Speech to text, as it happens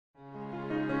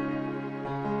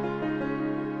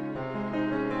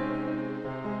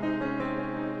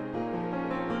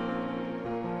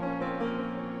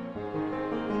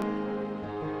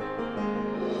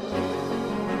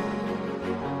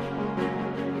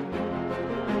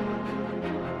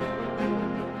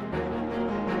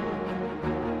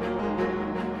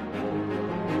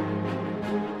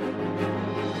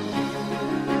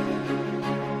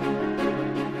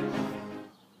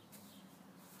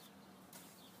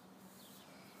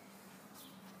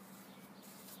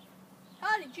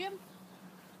Jim,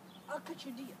 I'll cut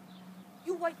you a deal.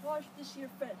 You whitewash this here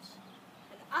fence,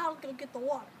 and I'll go get the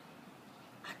water.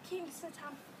 I can't, Mr.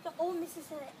 Tom. The old Mrs.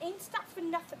 Hannah ain't stopped for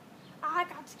nothing. I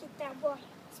got to get that water,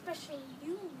 especially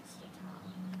you, Mr. Tom.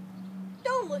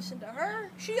 Don't listen to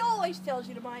her. She always tells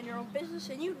you to mind your own business,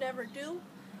 and you never do.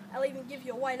 I'll even give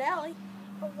you a white alley.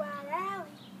 A white alley?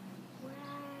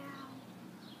 Wow.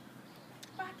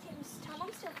 I can't, Mr. Tom.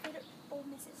 I'm still afraid of old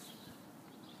Mrs.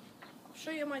 I'll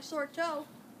show you my sore toe.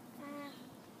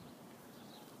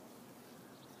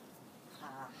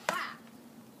 Aha.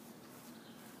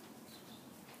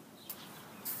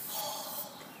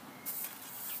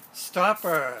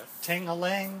 Stopper,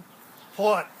 ting-a-ling.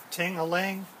 Port,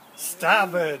 ting-a-ling.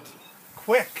 Starboard,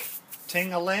 quick,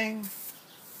 ting-a-ling.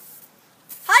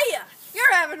 Hiya!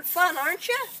 You're having fun, aren't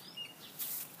you?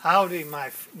 Howdy,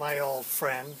 my old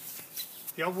friend.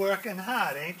 You're working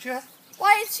hard, ain't you?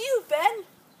 Why, it's you, Ben.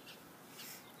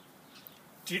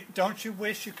 Don't you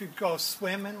wish you could go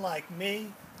swimming like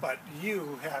me? But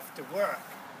you have to work.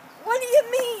 What do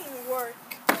you mean, work?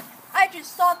 I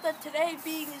just thought that today,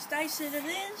 being as nice as it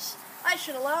is, I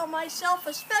should allow myself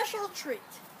a special treat.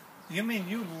 You mean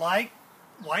you like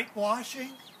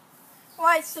whitewashing?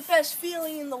 Why, it's the best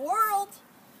feeling in the world.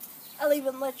 I'll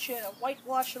even let you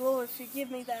whitewash a little if you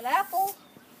give me that apple.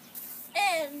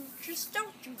 And just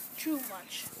don't do too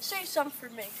much. Save some for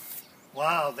me.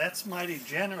 Wow, that's mighty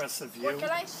generous of you. What can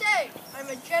I say? I'm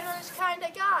a generous kind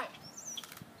of guy.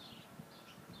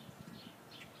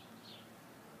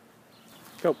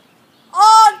 Go.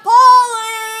 On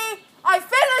Polly! I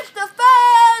finished the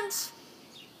fence!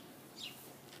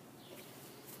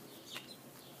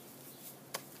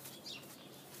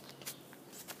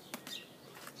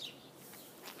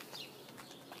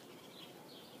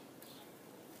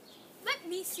 Let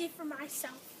me see for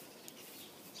myself.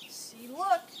 See,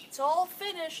 look, it's all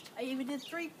finished. I even did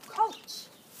 3 coats.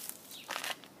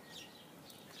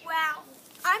 Wow,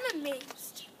 I'm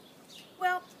amazed.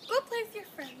 Well, go play with your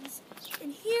friends.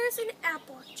 And here's an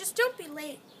apple. Just don't be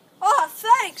late. Oh,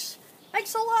 thanks.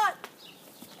 Thanks a lot.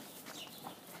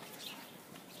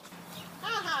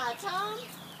 Aha, Tom.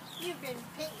 You've been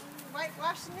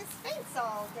whitewashing this fence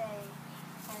all day.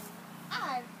 And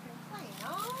I've been playing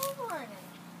all morning.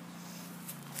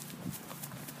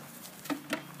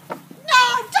 No,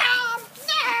 Tom!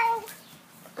 No!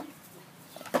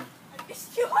 I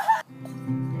missed you.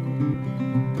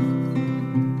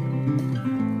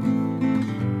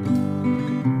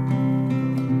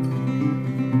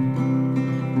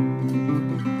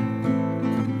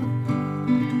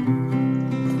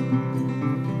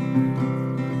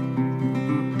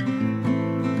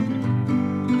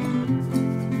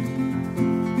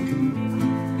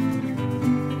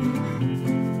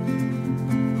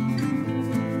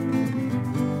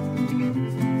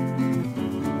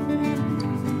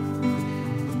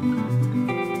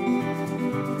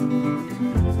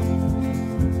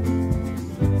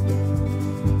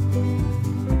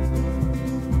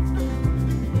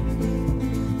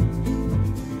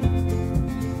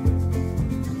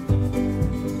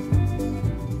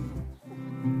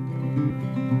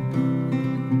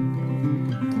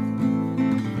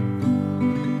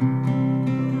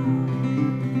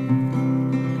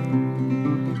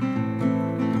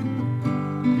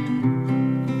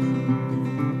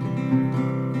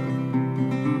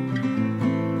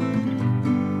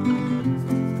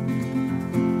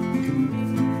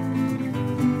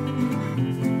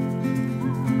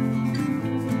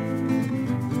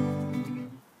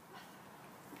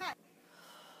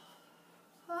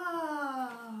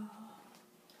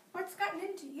 What's gotten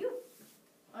into you?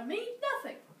 I mean,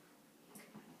 nothing. I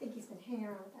think he's been hanging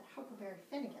around with that Huckleberry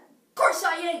Finn again. Of course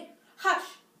I ain't.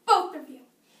 Hush, both of you.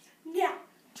 Now,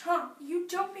 Tom, you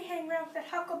don't be hanging around with that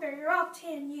Huckleberry or I'll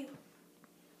tan you.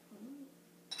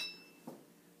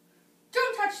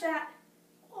 Don't touch that.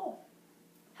 Oh,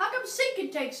 how come Sid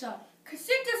can take some? 'Cause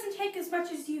it doesn't take as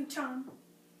much as you, Tom.